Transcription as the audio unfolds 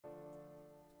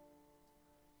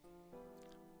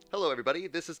Hello everybody,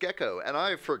 this is Geko, and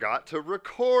I forgot to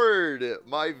record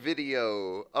my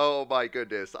video. Oh my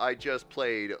goodness, I just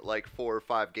played like 4 or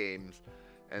 5 games,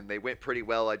 and they went pretty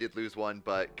well. I did lose one,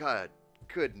 but god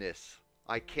goodness,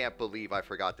 I can't believe I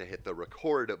forgot to hit the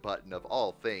record button of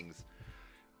all things.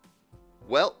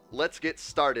 Well, let's get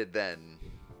started then.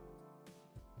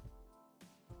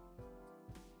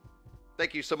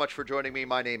 Thank you so much for joining me.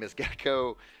 My name is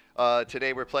Geko.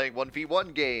 Today we're playing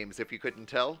 1v1 games, if you couldn't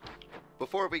tell.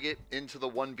 Before we get into the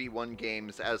 1v1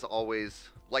 games, as always,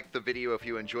 like the video if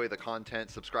you enjoy the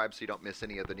content, subscribe so you don't miss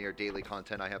any of the near daily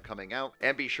content I have coming out,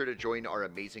 and be sure to join our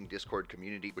amazing Discord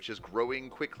community, which is growing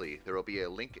quickly. There will be a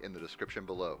link in the description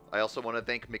below. I also want to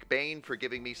thank McBain for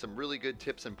giving me some really good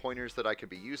tips and pointers that I could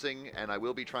be using, and I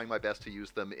will be trying my best to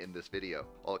use them in this video.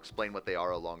 I'll explain what they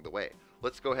are along the way.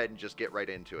 Let's go ahead and just get right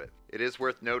into it. It is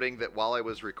worth noting that while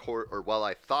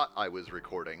I thought I was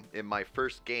recording, in my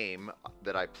first game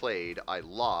that I played, I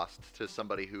lost to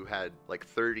somebody who had like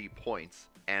 30 points,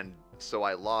 and so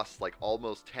I lost like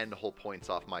almost 10 whole points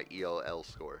off my ELL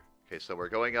score. Okay, so we're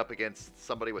going up against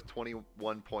somebody with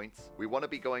 21 points. We want to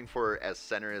be going for as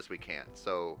center as we can,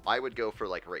 so I would go for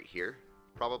like right here,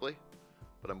 probably,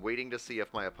 but I'm waiting to see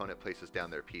if my opponent places down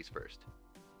their piece first.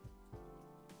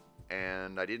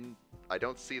 And I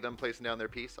don't see them placing down their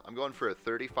piece. I'm going for a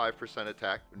 35%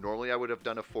 attack. Normally I would have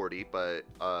done a 40, but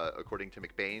according to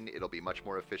McBain, it'll be much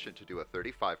more efficient to do a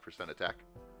 35% attack.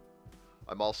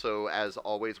 I'm also, as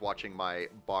always, watching my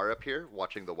bar up here,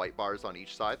 watching the white bars on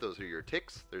each side. Those are your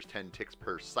ticks. There's 10 ticks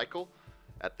per cycle.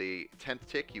 At the 10th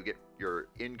tick, you get your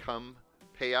income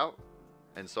payout.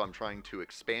 And so I'm trying to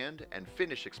expand and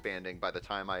finish expanding by the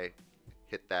time I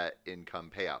hit that income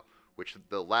payout, which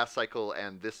the last cycle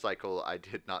and this cycle I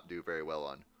did not do very well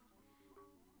on.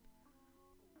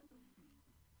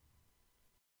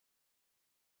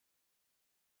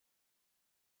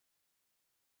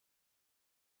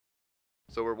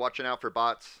 So we're watching out for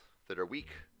bots that are weak,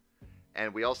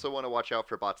 and we also want to watch out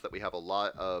for bots that we have a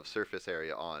lot of surface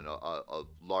area on, a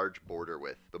large border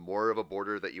with. The more of a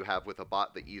border that you have with a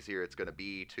bot, the easier it's going to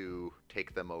be to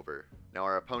take them over. Now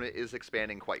our opponent is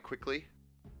expanding quite quickly.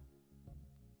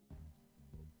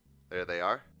 There they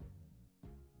are.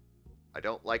 I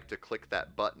don't like to click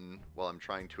that button while I'm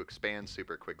trying to expand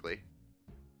super quickly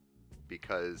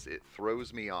because it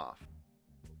throws me off.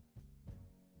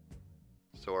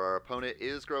 So our opponent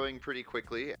is growing pretty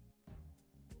quickly,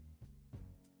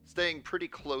 staying pretty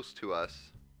close to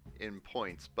us in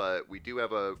points, but we do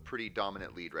have a pretty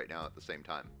dominant lead right now at the same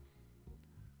time.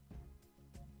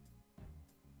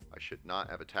 I should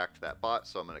not have attacked that bot,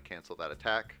 so I'm going to cancel that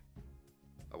attack.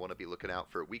 I want to be looking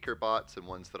out for weaker bots and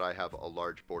ones that I have a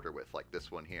large border with, like this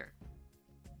one here.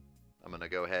 I'm going to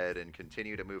go ahead and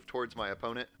continue to move towards my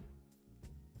opponent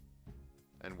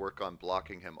and work on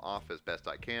blocking him off as best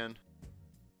I can.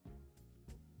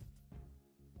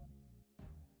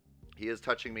 He is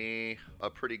touching me a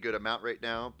pretty good amount right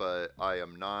now, but I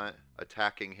am not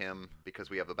attacking him because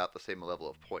we have about the same level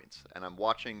of points. And I'm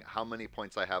watching how many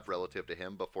points I have relative to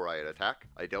him before I attack.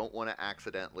 I don't want to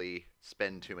accidentally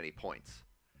spend too many points.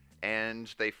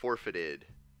 And they forfeited.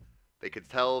 They could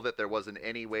tell that there wasn't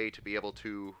any way to be able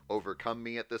to overcome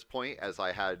me at this point, as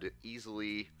I had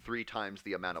easily 3 times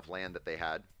the amount of land that they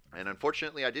had. And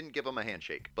unfortunately, I didn't give them a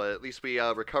handshake. But at least we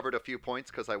recovered a few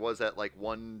points because I was at like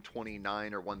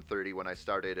 129 or 130 when I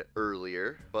started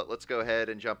earlier. But let's go ahead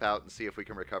and jump out and see if we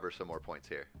can recover some more points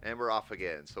here. And we're off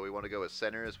again. So we want to go as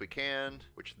center as we can,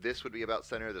 which this would be about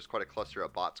center. There's quite a cluster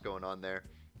of bots going on there.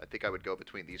 I think I would go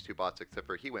between these 2 bots, except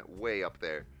for he went way up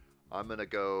there. I'm going to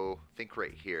go, I think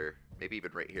right here. Maybe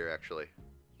even right here, actually.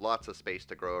 Lots of space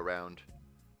to grow around.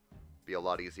 Be a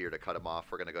lot easier to cut them off.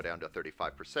 We're going to go down to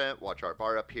 35%. Watch our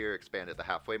bar up here. Expand at the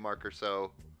halfway mark or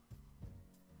so.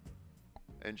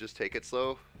 And just take it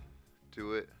slow.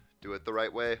 Do it the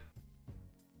right way.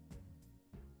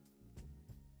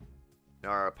 Now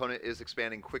our opponent is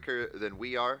expanding quicker than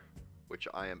we are, which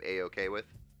I am A-okay with.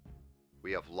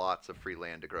 We have lots of free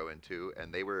land to grow into,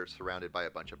 and they were surrounded by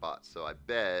a bunch of bots. So I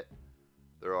bet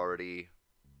they're already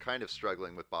kind of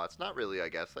struggling with bots. Not really, I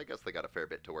guess. I guess they got a fair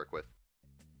bit to work with.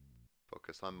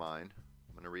 Focus on mine.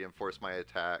 I'm going to reinforce my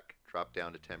attack, drop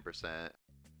down to 10%,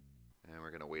 and we're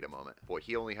going to wait a moment. Boy,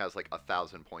 he only has like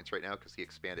 1,000 points right now because he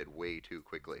expanded way too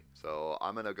quickly. So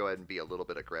I'm going to go ahead and be a little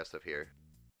bit aggressive here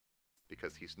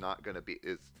because he's not going to be...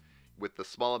 with the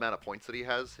small amount of points that he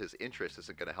has, his interest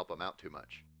isn't going to help him out too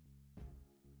much.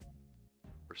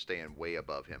 We're staying way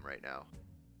above him right now.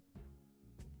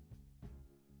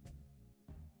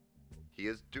 He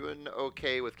is doing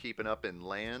okay with keeping up in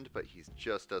land, but he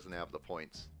just doesn't have the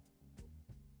points.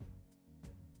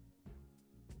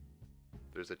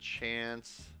 There's a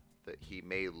chance that he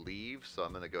may leave, so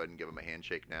I'm going to go ahead and give him a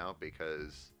handshake now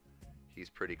because he's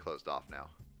pretty closed off now.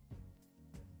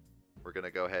 We're going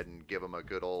to go ahead and give him a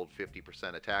good old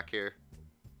 50% attack here.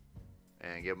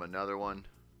 And give him another one.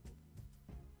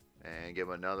 And give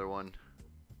him another one.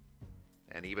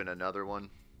 And even another one.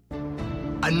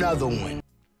 Another one.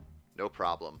 No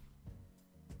problem.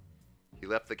 He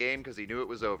left the game because he knew it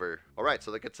was over. Alright,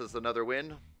 so that gets us another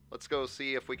win. Let's go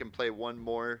see if we can play one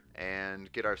more and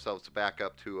get ourselves back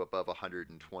up to above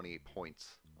 120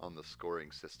 points on the scoring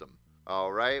system.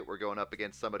 Alright, we're going up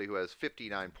against somebody who has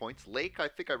 59 points. Lake, I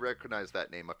think I recognize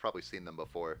that name. I've probably seen them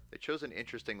before. They chose an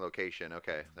interesting location.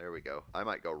 Okay, there we go. I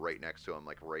might go right next to him,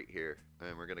 like right here.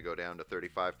 And we're going to go down to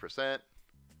 35%.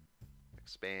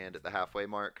 Expand at the halfway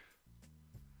mark.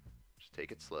 Just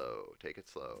take it slow. Take it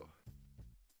slow.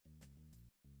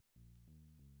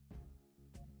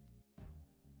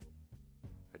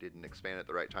 I didn't expand at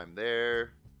the right time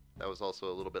there. That was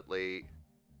also a little bit late.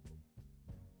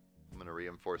 I'm going to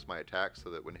reinforce my attack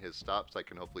so that when his stops, I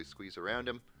can hopefully squeeze around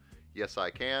him. Yes, I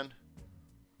can.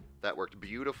 That worked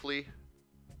beautifully.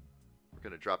 We're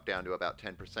going to drop down to about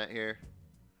 10% here.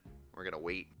 We're going to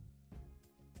wait.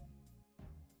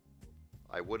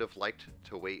 I would have liked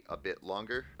to wait a bit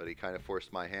longer, but he kind of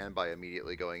forced my hand by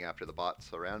immediately going after the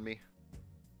bots around me.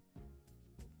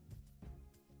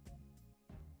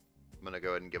 I'm going to go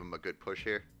ahead and give him a good push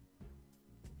here.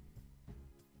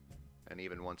 And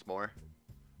even once more.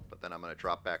 But then I'm going to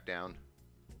drop back down.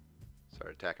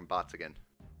 Start attacking bots again.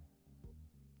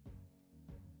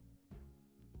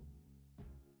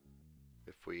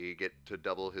 If we get to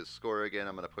double his score again,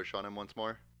 I'm going to push on him once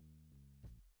more.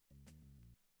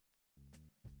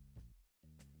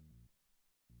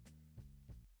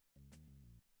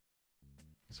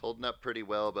 He's holding up pretty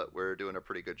well, but we're doing a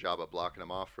pretty good job of blocking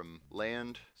him off from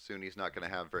land. Soon he's not going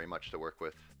to have very much to work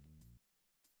with.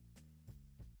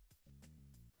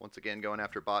 Once again, going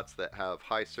after bots that have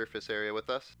high surface area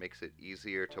with us makes it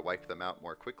easier to wipe them out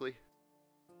more quickly.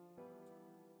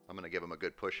 I'm going to give him a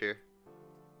good push here.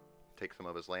 Take some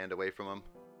of his land away from him.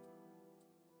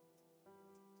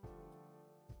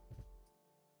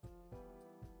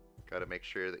 Got to make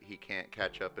sure that he can't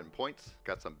catch up in points.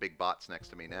 Got some big bots next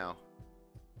to me now.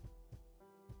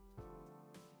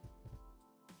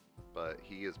 But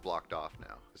he is blocked off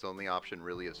now. His only option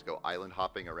really is to go island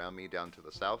hopping around me down to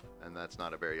the south, and that's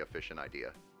not a very efficient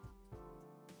idea.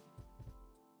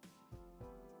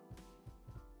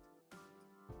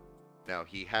 Now,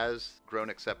 he has grown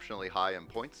exceptionally high in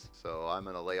points, so I'm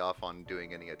going to lay off on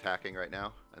doing any attacking right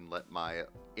now and let my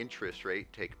interest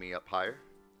rate take me up higher.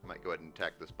 I might go ahead and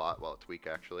attack this bot while it's weak,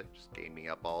 actually. Just gain me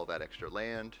up all that extra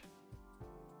land.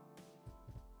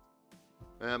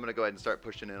 And I'm going to go ahead and start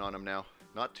pushing in on him now.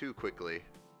 Not too quickly.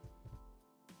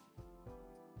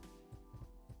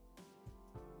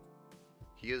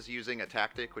 He is using a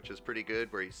tactic which is pretty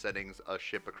good where he's setting a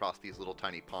ship across these little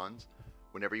tiny ponds.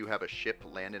 Whenever you have a ship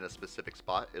land in a specific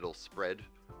spot, it'll spread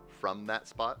from that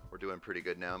spot. We're doing pretty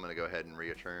good now. I'm going to go ahead and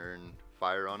return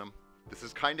fire on him. This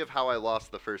is kind of how I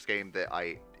lost the first game that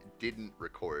I didn't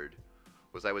record.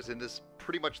 Was I was in this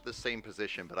pretty much the same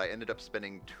position, but I ended up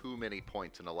spending too many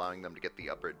points and allowing them to get the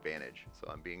upper advantage.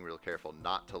 So I'm being real careful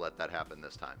not to let that happen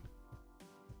this time.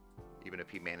 Even if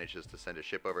he manages to send a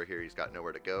ship over here, he's got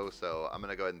nowhere to go. So I'm going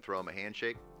to go ahead and throw him a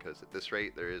handshake, because at this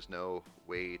rate, there is no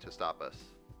way to stop us.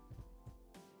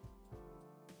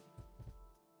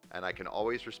 And I can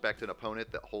always respect an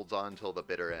opponent that holds on until the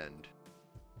bitter end.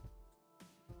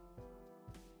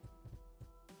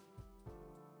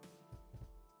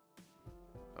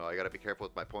 Oh, I gotta be careful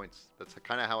with my points. That's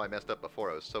kind of how I messed up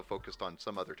before. I was so focused on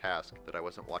some other task that I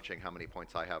wasn't watching how many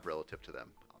points I have relative to them.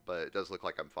 But it does look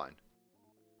like I'm fine.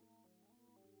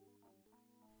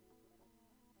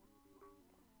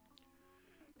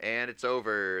 And it's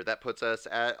over. That puts us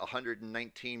at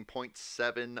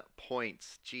 119.7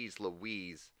 points. Jeez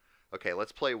Louise. Okay,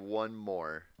 let's play one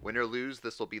more. Win or lose,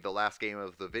 this will be the last game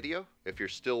of the video. If you're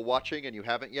still watching and you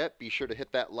haven't yet, be sure to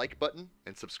hit that like button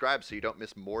and subscribe so you don't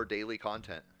miss more daily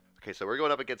content. Okay, so we're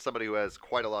going up against somebody who has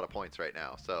quite a lot of points right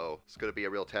now, so it's going to be a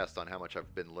real test on how much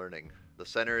I've been learning. The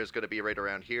center is going to be right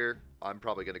around here. I'm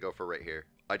probably going to go for right here.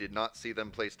 I did not see them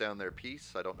place down their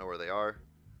piece. I don't know where they are.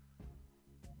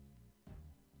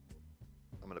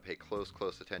 I'm going to pay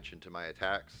close attention to my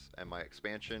attacks and my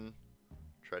expansion.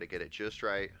 Try to get it just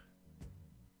right.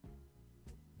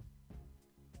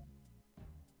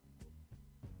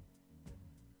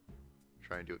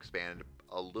 Trying to expand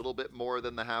a little bit more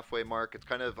than the halfway mark. It's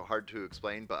kind of hard to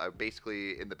explain, but I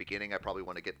basically, in the beginning, I probably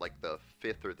want to get like the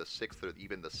 5th or the 6th or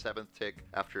even the 7th tick.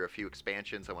 After a few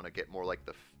expansions, I want to get more like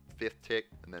the 5th tick.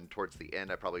 And then towards the end,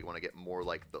 I probably want to get more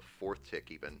like the 4th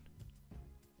tick even,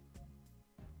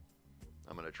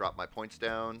 I'm going to drop my points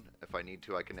down. If I need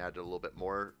to, I can add a little bit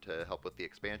more to help with the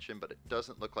expansion, but it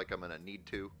doesn't look like I'm going to need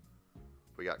to.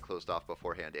 We got closed off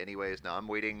beforehand anyways. Now I'm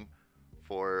waiting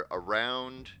for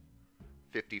around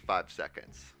 55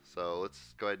 seconds. So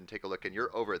let's go ahead and take a look. And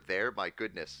you're over there? My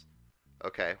goodness.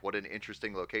 Okay, what an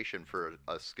interesting location for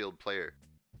a skilled player.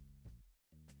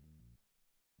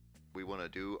 We want to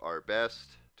do our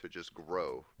best to just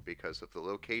grow, because of the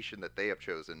location that they have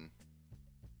chosen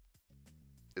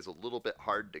is a little bit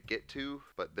hard to get to,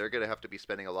 but they're going to have to be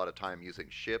spending a lot of time using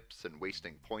ships and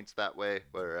wasting points that way,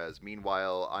 whereas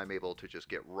meanwhile I'm able to just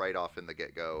get right off in the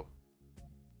get-go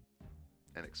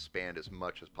and expand as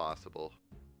much as possible.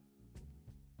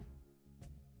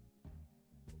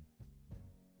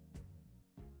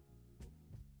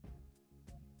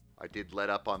 I did let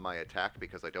up on my attack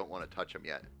because I don't want to touch him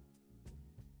yet.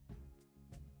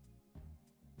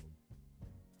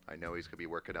 I know he's going to be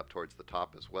working up towards the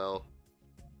top as well.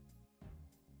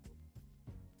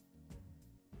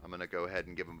 I'm going to go ahead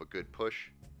and give him a good push.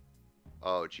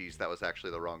 Oh, geez, that was actually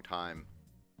the wrong time.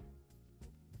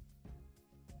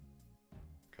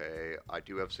 Okay, I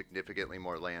do have significantly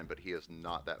more land, but he is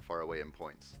not that far away in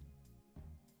points.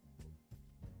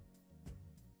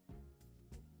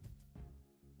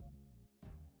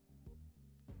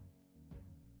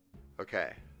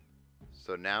 Okay,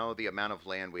 so now the amount of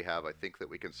land we have, I think that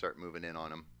we can start moving in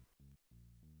on him.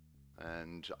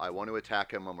 And I want to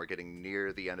attack him when we're getting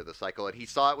near the end of the cycle. And he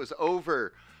saw it was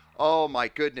over. Oh my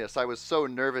goodness, I was so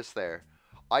nervous there.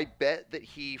 I bet that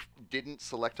he didn't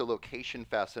select a location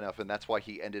fast enough, and that's why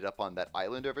he ended up on that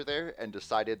island over there and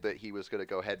decided that he was going to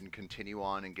go ahead and continue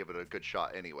on and give it a good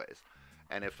shot anyways.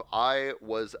 And if I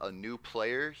was a new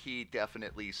player, he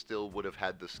definitely still would have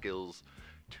had the skills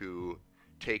to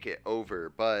take it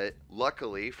over. But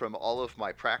luckily, from all of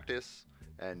my practice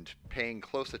and paying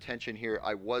close attention here,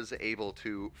 I was able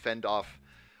to fend off.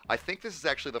 I think this is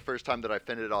actually the first time that I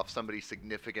fended off somebody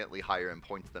significantly higher in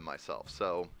points than myself.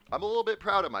 So I'm a little bit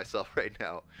proud of myself right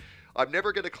now. I'm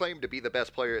never going to claim to be the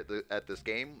best player at this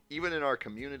game. Even in our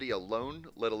community alone,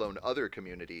 let alone other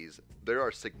communities, there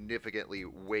are significantly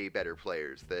way better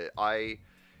players that I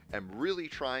am really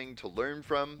trying to learn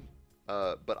from.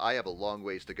 But I have a long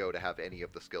ways to go to have any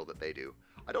of the skill that they do.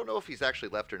 I don't know if he's actually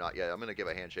left or not yet. I'm going to give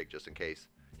a handshake just in case.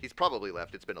 He's probably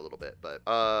left. It's been a little bit. But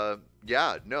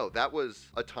yeah, no, that was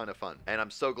a ton of fun. And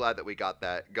I'm so glad that we got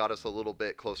that. Got us a little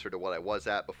bit closer to what I was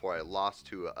at before I lost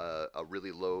to a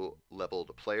really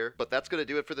low-leveled player. But that's going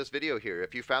to do it for this video here.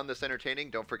 If you found this entertaining,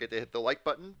 don't forget to hit the like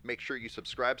button. Make sure you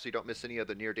subscribe so you don't miss any of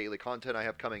the near-daily content I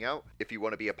have coming out. If you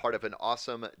want to be a part of an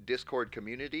awesome Discord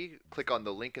community, click on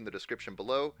the link in the description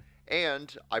below.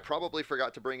 And I probably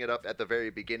forgot to bring it up at the very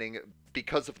beginning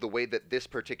because of the way that this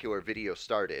particular video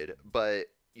started, but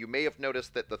you may have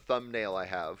noticed that the thumbnail I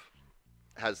have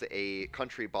has a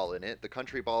country ball in it. The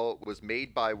country ball was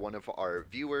made by one of our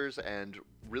viewers and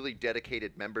really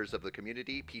dedicated members of the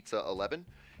community, Pizza11,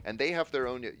 and they have their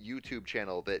own YouTube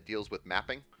channel that deals with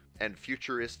mapping and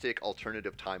futuristic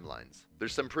alternative timelines.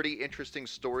 There's some pretty interesting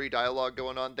story dialogue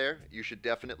going on there. You should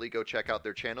definitely go check out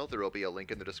their channel. There will be a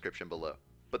link in the description below.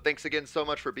 But thanks again so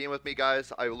much for being with me,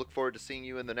 guys. I look forward to seeing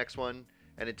you in the next one.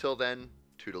 And until then,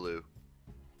 toodaloo.